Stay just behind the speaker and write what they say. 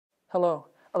Hello,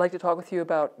 I'd like to talk with you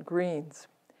about greens.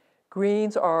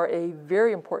 Greens are a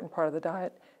very important part of the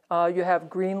diet. You have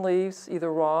green leaves,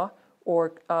 either raw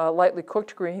or lightly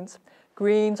cooked greens.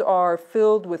 Greens are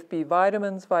filled with B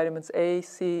vitamins, vitamins A,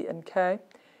 C, and K.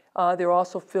 They're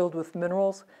also filled with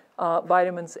minerals.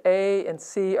 Vitamins A and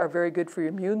C are very good for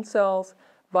your immune cells.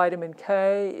 Vitamin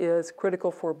K is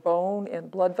critical for bone and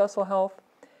blood vessel health.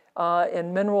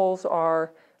 And minerals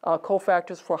are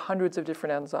cofactors for hundreds of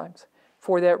different enzymes.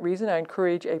 For that reason, I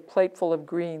encourage a plate full of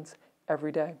greens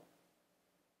every day.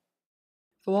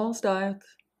 The Wahls diet,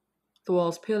 the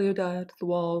Wahls paleo diet, the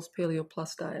Wahls paleo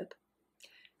plus diet.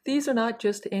 These are not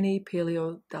just any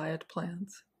paleo diet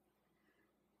plans.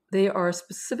 They are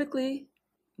specifically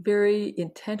very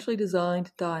intentionally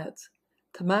designed diets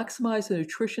to maximize the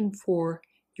nutrition for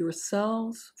your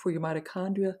cells, for your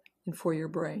mitochondria, and for your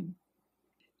brain.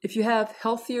 If you have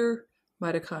healthier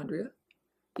mitochondria,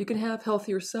 you can have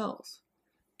healthier cells.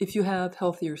 If you have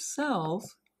healthier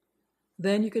cells,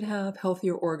 then you can have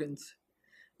healthier organs.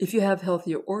 If you have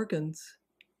healthier organs,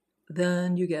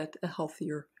 then you get a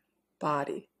healthier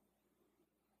body.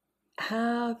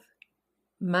 Have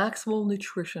maximal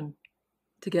nutrition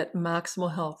to get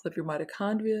maximal health of your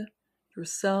mitochondria, your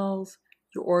cells,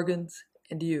 your organs,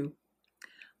 and you.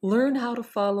 Learn how to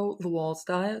follow the Wahls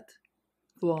diet,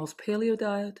 the Wahls paleo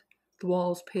diet, the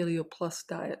Wahls paleo plus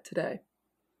diet today.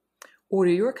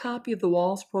 Order your copy of the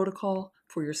Wahls protocol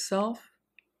for yourself,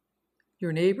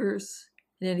 your neighbors,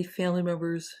 and any family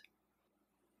members.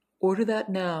 Order that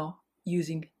now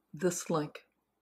using this link.